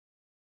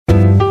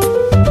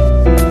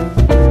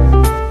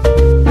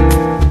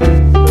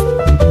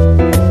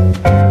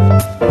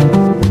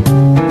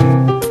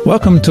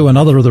Welcome to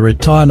another of the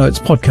Retire Notes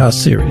podcast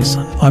series.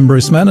 I'm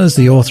Bruce Manners,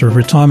 the author of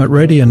Retirement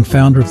Ready and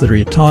founder of the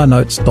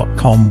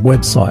retirenotes.com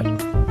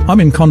website. I'm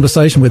in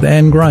conversation with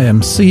Anne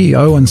Graham,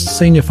 CEO and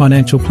Senior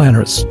Financial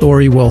Planner at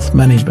Story Wealth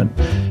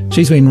Management.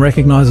 She's been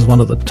recognised as one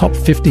of the top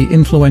 50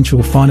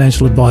 influential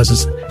financial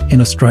advisors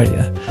in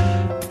Australia.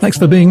 Thanks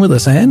for being with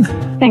us, Anne.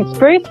 Thanks,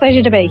 Bruce.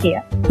 Pleasure to be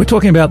here. We're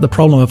talking about the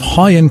problem of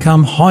high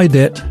income, high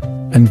debt,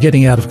 and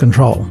getting out of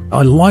control.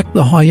 I like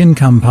the high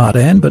income part,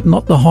 Anne, but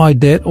not the high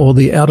debt or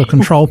the out of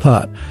control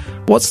part.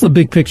 What's the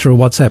big picture of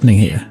what's happening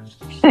here?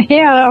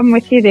 Yeah, I'm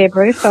with you there,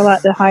 Bruce. I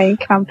like the high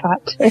income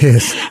part too.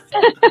 Yes.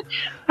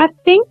 I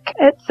think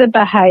it's a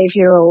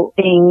behavioural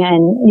thing,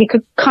 and you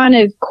could kind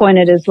of coin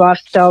it as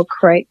lifestyle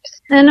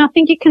creeps. And I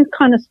think you can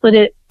kind of split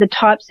it, the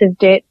types of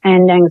debt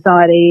and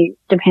anxiety,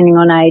 depending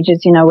on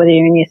ages, you know, whether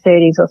you're in your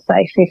 30s or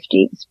say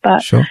 50s.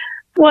 But sure.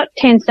 What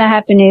tends to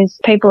happen is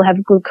people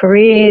have good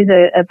careers,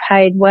 are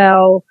paid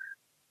well,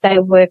 they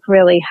work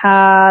really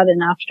hard,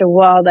 and after a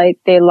while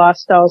their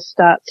lifestyle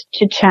starts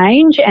to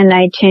change, and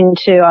they tend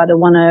to either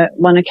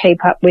want to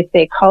keep up with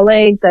their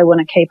colleagues, they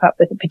want to keep up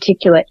with a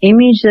particular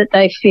image that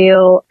they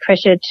feel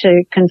pressure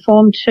to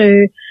conform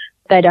to.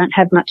 They don't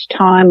have much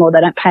time, or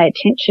they don't pay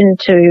attention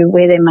to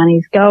where their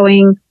money's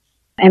going,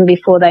 and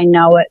before they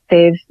know it,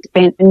 they've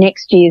spent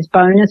next year's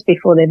bonus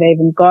before they've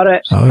even got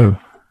it. Oh.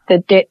 The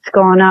debt's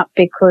gone up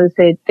because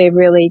they're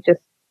really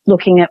just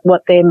looking at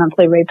what their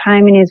monthly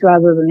repayment is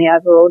rather than the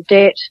overall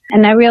debt.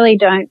 And they really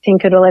don't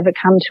think it'll ever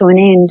come to an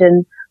end.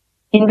 And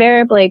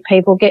invariably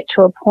people get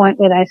to a point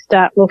where they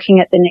start looking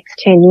at the next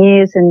 10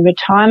 years and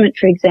retirement,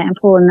 for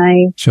example, and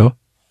they sure.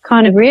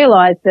 kind of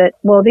realise that,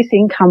 well, this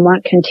income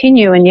won't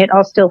continue and yet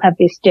I'll still have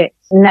this debt.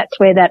 And that's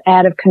where that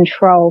out of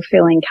control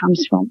feeling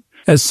comes from.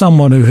 As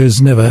someone who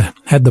has never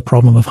had the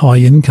problem of high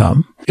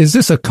income, is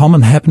this a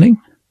common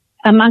happening?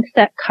 Amongst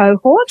that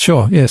cohort?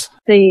 Sure, yes.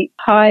 The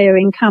higher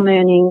income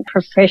earning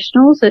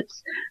professionals,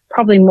 it's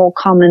probably more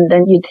common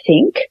than you'd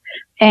think.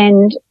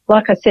 And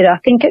like I said, I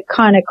think it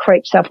kind of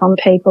creeps up on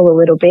people a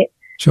little bit.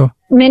 Sure.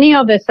 Many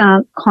of us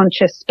aren't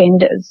conscious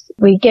spenders.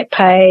 We get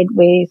paid,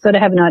 we sort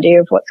of have an idea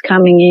of what's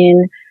coming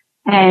in,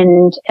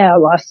 and our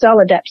lifestyle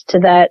adapts to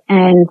that,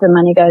 and the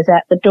money goes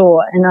out the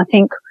door. And I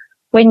think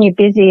when you're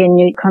busy and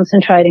you're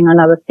concentrating on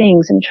other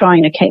things and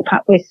trying to keep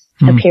up with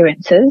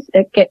appearances,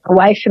 it gets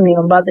away from you.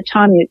 And by the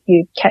time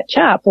you catch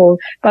up, or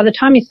by the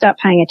time you start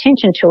paying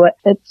attention to it,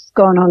 it's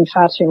gone on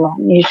far too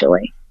long,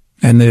 usually.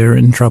 And they're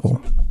in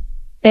trouble.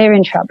 They're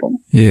in trouble.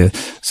 Yeah.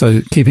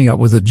 So keeping up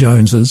with the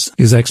Joneses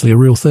is actually a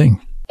real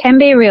thing. Can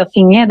be a real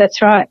thing, yeah,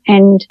 that's right.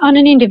 And on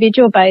an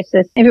individual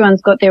basis,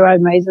 everyone's got their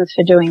own reasons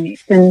for doing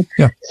this. And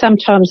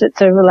sometimes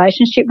it's a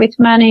relationship with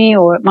money,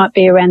 or it might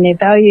be around their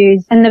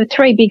values. And the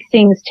three big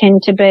things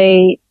tend to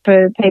be,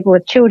 for people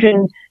with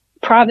children,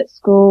 private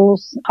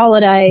schools,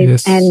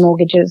 holidays, and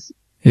mortgages.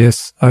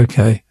 Yes,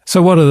 okay.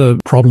 So what are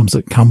the problems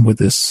that come with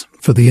this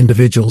for the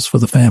individuals, for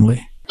the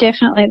family?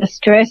 Definitely the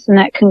stress, and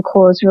that can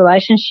cause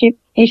relationship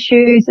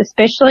issues,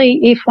 especially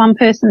if one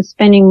person's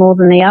spending more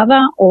than the other,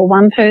 or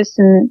one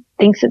person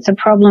thinks it's a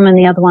problem and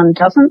the other one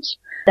doesn't.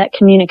 That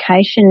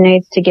communication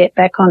needs to get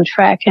back on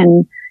track,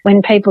 and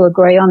when people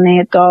agree on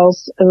their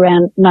goals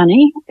around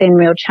money, then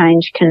real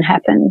change can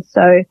happen.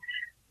 So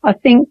I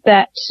think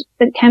that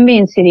it can be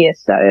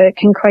insidious, so it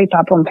can creep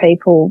up on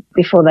people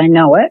before they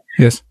know it.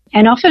 Yes.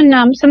 And often,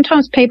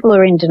 sometimes people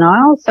are in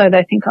denial, so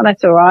they think, oh,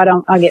 that's all right,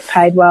 I get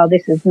paid well,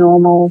 this is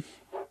normal,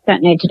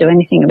 don't need to do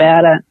anything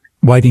about it.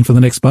 Waiting for the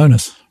next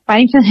bonus.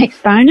 Waiting for the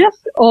next bonus,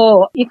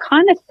 or you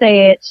kind of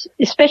see it,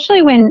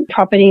 especially when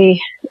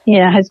property,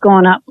 has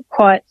gone up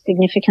quite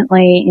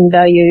significantly in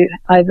value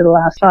over the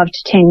last 5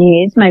 to 10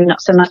 years, maybe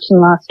not so much in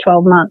the last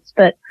 12 months,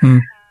 but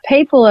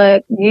people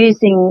are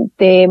using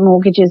their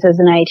mortgages as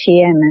an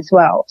ATM as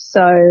well.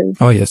 So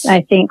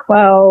they think,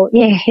 well,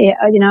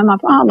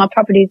 my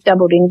property's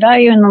doubled in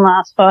value in the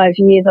last 5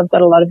 years. I've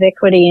got a lot of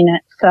equity in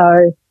it.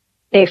 So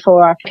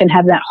therefore I can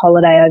have that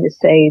holiday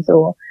overseas,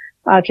 or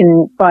I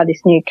can buy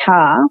this new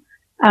car.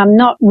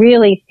 Not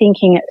really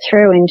thinking it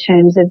through in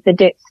terms of the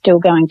debt's still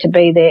going to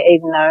be there,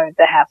 even though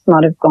the house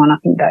might have gone up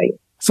in value.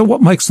 So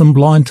what makes them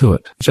blind to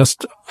it?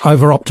 Just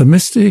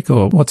over-optimistic,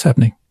 or what's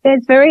happening?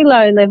 There's very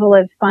low level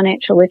of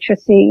financial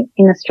literacy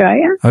in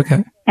Australia.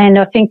 Okay. And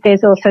I think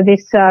there's also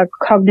this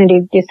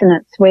cognitive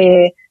dissonance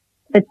where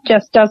it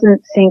just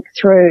doesn't sink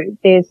through.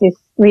 There's this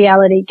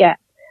reality gap.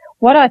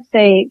 What I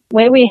see,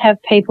 where we have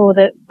people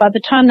that by the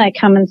time they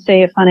come and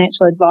see a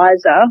financial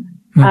advisor,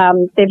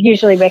 they've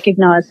usually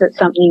recognised that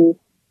something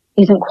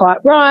isn't quite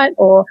right,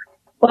 or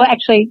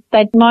actually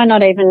they might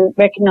not even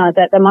recognise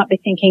that. They might be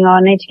thinking, I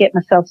need to get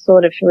myself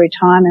sorted for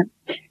retirement.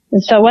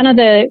 And so one of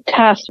the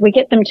tasks, we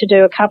get them to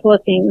do a couple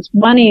of things.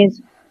 One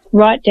is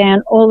write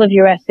down all of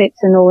your assets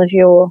and all of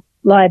your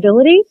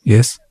liabilities.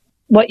 Yes.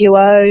 What you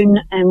own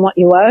and what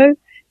you owe,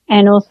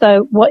 and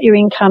also what your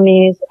income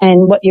is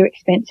and what your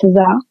expenses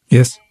are.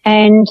 Yes.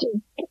 And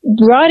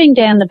writing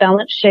down the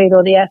balance sheet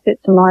or the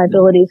assets and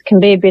liabilities can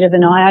be a bit of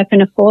an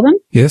eye-opener for them.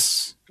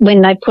 Yes.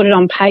 When they put it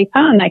on paper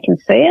and they can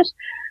see it.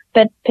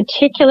 but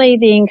particularly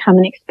the income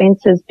and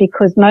expenses,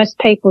 because most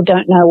people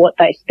don't know what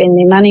they spend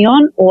their money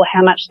on or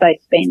how much they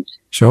spend.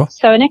 Sure.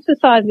 So an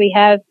exercise we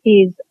have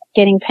is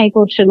getting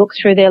people to look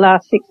through their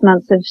last 6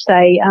 months of,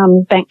 say,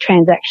 bank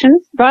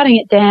transactions, writing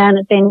it down,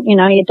 and then,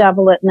 you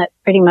double it, and that's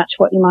pretty much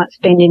what you might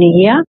spend in a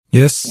year.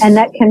 Yes. And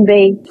that can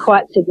be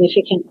quite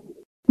significant.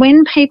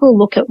 When people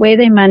look at where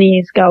their money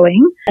is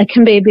going, it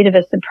can be a bit of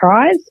a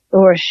surprise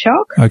or a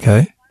shock.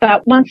 Okay.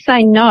 But once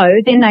they know,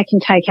 then they can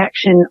take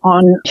action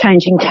on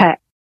changing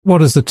tack.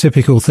 What is the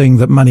typical thing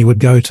that money would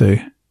go to?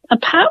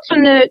 Apart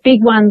from the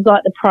big ones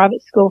like the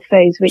private school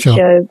fees, which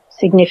Sure. are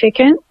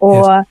significant,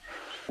 or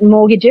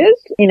mortgages,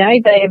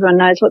 everyone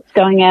knows what's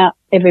going out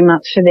every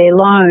month for their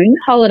loan,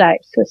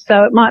 holidays.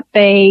 So it might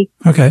be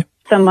Okay.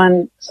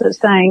 someone sort of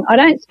saying, I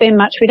don't spend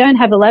much, we don't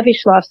have a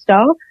lavish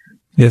lifestyle.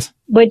 Yes.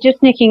 We're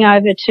just nicking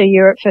over to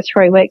Europe for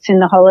 3 weeks in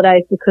the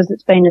holidays because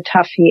it's been a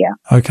tough year.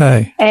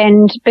 Okay.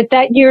 But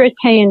that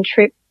European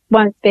trip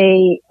won't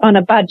be on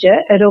a budget.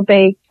 It'll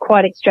be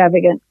quite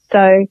extravagant.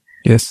 So,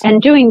 Yes.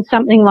 and doing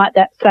something like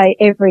that, say,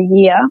 every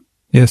year,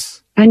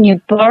 Yes. and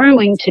you're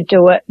borrowing to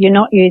do it, you're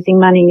not using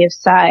money you've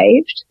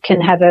saved, can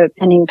have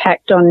an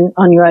impact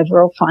on your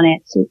overall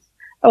finances.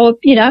 Or,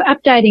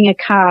 updating a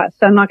car.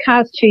 So my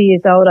car's 2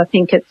 years old. I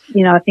think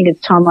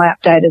it's time I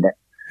updated it.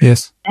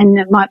 Yes. And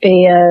it might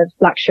be a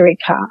luxury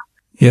car.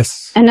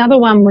 Yes. Another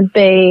one would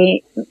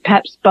be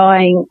perhaps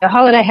buying a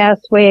holiday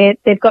house where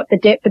they've got the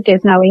debt, but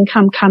there's no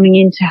income coming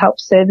in to help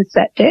service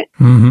that debt.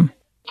 Mm-hmm.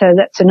 So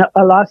that's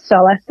a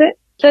lifestyle asset.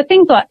 So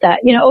things like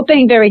that, or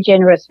being very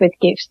generous with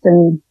gifts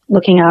and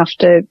looking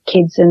after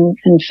kids and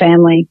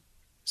family.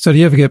 So do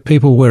you ever get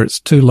people where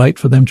it's too late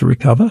for them to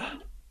recover?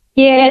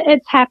 Yeah,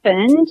 it's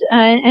happened.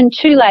 And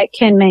too late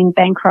can mean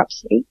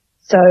bankruptcy.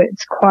 So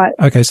it's quite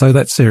Okay, so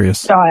that's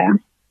serious. dire.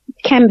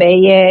 Can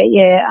be,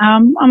 yeah.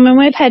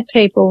 We've had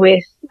people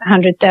with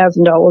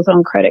 $100,000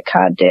 on credit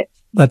card debt.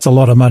 That's a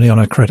lot of money on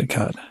a credit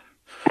card.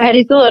 It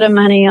is a lot of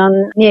money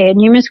on,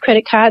 numerous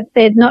credit cards.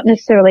 They're not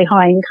necessarily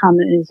high income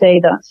earners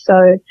either.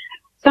 So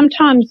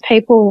sometimes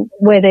people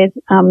where there's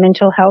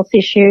mental health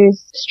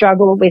issues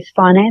struggle with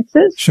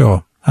finances.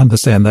 Sure.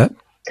 Understand that.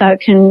 So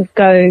it can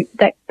go,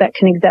 that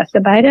can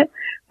exacerbate it.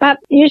 But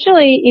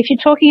usually if you're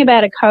talking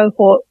about a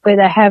cohort where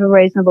they have a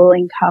reasonable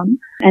income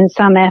and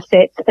some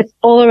assets, it's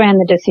all around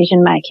the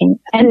decision making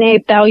and their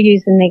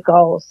values and their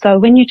goals. So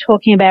when you're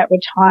talking about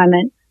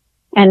retirement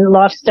and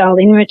lifestyle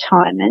in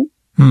retirement,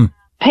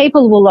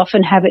 people will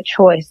often have a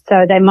choice.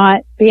 So they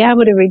might be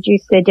able to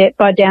reduce their debt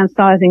by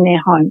downsizing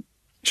their home.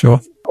 Sure.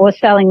 Or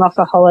selling off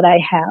a holiday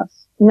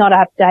house, not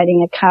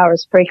updating a car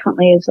as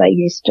frequently as they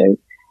used to.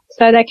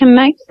 So they can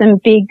make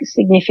some big,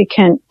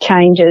 significant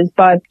changes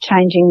by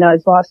changing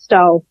those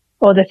lifestyle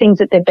or the things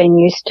that they've been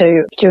used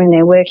to during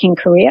their working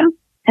career.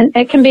 And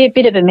it can be a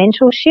bit of a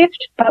mental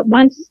shift, but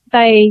once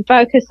they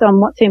focus on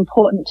what's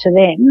important to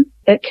them,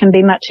 it can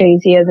be much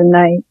easier than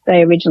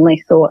they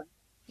originally thought.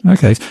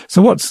 Okay.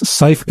 So what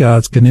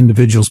safeguards can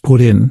individuals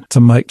put in to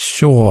make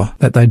sure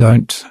that they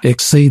don't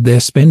exceed their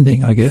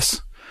spending, I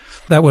guess?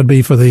 That would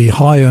be for the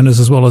high earners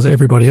as well as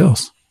everybody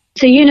else.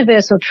 It's a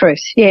universal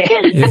truth, yeah.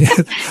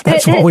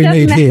 That's what we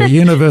need here,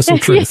 universal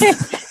truth.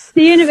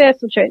 The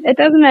universal truth. It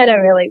doesn't matter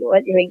really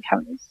what your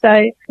income is.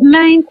 So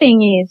main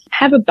thing is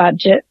have a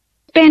budget,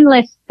 spend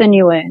less than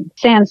you earn.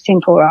 Sounds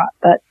simple, right?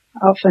 But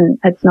often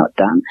it's not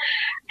done.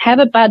 Have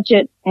a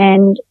budget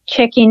and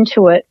check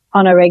into it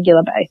on a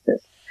regular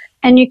basis.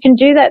 And you can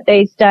do that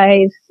these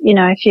days,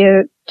 if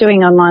you're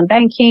doing online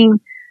banking.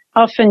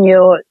 Often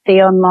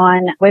the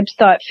online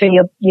website for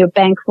your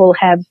bank will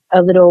have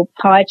a little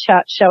pie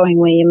chart showing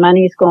where your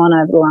money's gone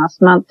over the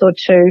last month or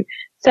two.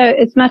 So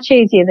it's much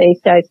easier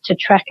these days to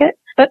track it.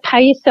 But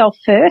pay yourself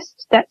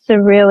first. That's a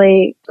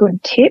really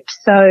good tip.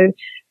 So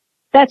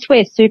that's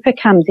where super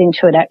comes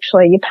into it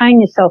actually. You're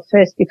paying yourself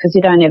first because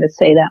you don't ever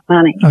see that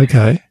money.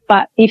 Okay.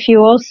 But if you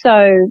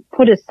also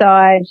put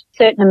aside a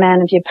certain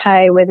amount of your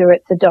pay, whether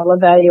it's a dollar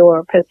value or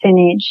a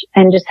percentage,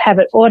 and just have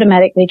it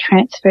automatically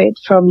transferred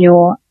from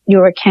your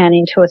account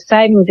into a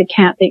savings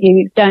account that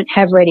you don't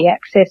have ready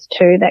access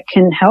to, that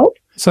can help.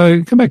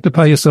 So come back to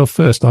pay yourself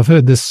first. I've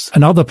heard this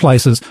in other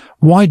places.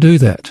 Why do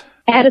that?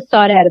 Out of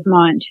sight, out of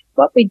mind.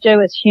 What we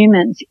do as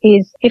humans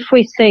is if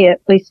we see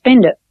it, we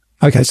spend it.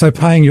 Okay, so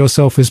paying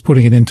yourself is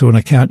putting it into an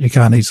account you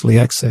can't easily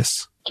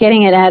access.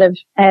 Getting it out of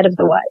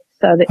the way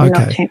so that you're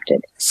not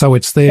tempted. So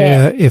it's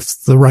there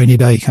if the rainy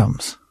day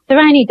comes. The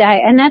rainy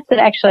day, and that's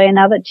actually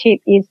another tip,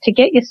 is to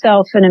get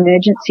yourself an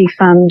emergency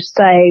fund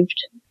saved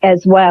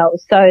as well,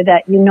 so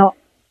that you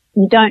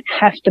don't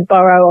have to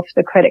borrow off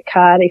the credit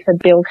card if a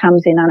bill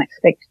comes in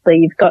unexpectedly.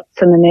 You've got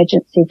some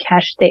emergency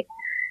cash there.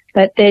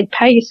 But then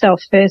pay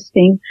yourself first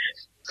thing.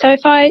 So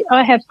if I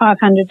have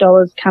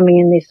 $500 coming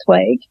in this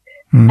week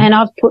and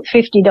I've put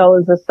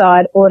 $50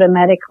 aside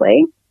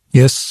automatically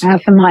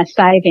for my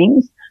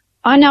savings,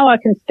 I know I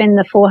can spend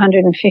the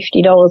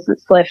 $450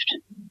 that's left,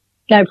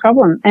 no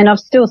problem, and I've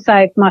still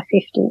saved my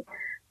 $50.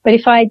 But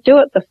if I do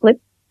it the flip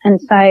and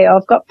say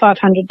I've got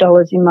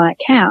 $500 in my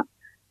account,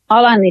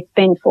 I'll only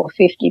spend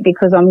 $450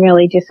 because I'm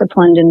really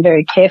disciplined and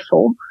very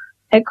careful,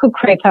 it could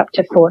creep up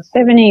to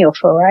 470 or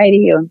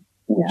 480 or,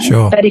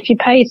 Sure. But if you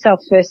pay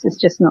yourself first, it's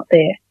just not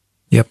there.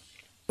 Yep.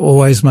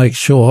 Always make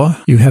sure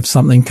you have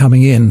something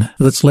coming in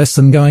that's less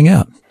than going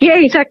out. Yeah,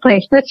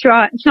 exactly. That's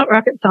right. It's not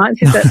rocket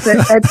science, is it?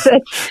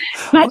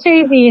 It's much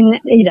easier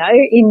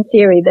in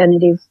theory than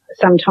it is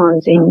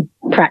sometimes in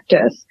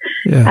practice.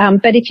 Yeah.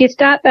 But if you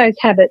start those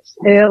habits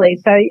early,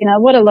 so,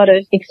 what a lot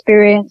of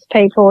experienced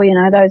people,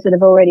 those that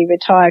have already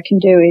retired can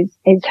do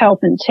is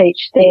help and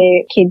teach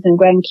their kids and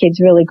grandkids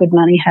really good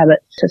money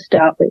habits to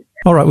start with.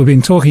 All right. We've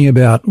been talking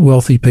about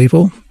wealthy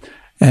people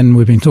and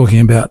we've been talking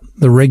about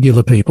the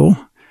regular people.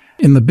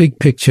 In the big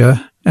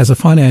picture, as a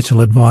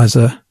financial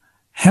advisor,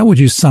 how would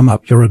you sum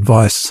up your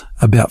advice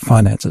about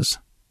finances?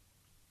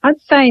 I'd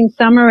say in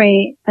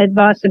summary,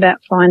 advice about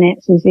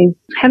finances is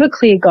have a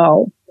clear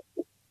goal.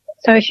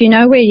 So if you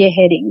know where you're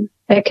heading,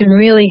 it can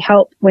really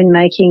help when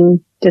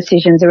making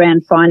decisions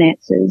around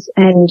finances.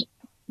 And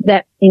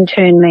that in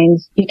turn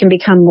means you can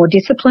become more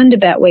disciplined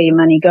about where your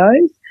money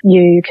goes.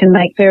 You can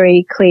make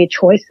very clear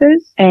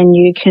choices and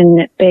you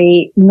can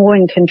be more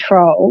in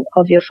control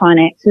of your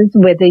finances,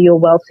 whether you're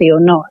wealthy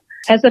or not.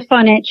 As a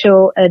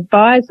financial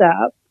advisor,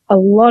 a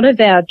lot of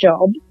our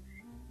job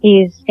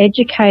is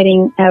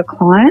educating our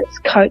clients,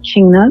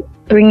 coaching them,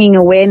 bringing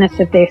awareness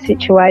of their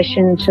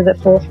situation to the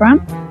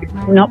forefront,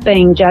 not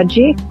being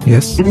judgy.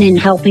 Yes. And then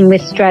helping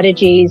with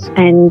strategies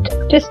and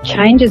just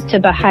changes to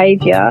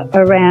behaviour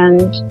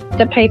around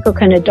that people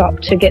can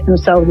adopt to get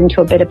themselves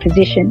into a better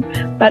position.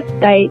 But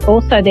they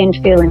also then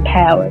feel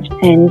empowered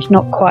and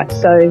not quite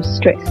so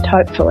stressed,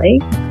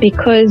 hopefully,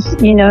 because,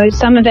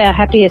 some of our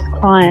happiest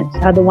clients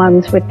are the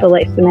ones with the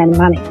least amount of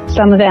money.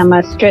 Some of our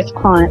most stressed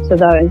clients are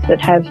those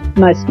that have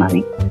most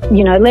money.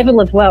 Level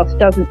of wealth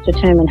doesn't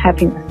determine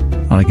happiness.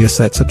 I guess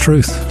that's the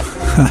truth.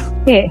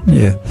 Yeah.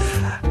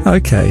 Yeah.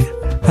 Okay.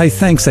 Hey,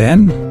 thanks,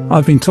 Anne.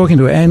 I've been talking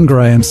to Anne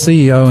Graham,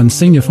 CEO and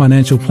Senior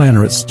Financial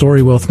Planner at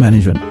Story Wealth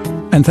Management.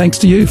 And thanks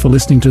to you for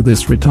listening to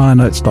this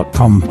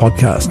RetireNotes.com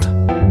podcast.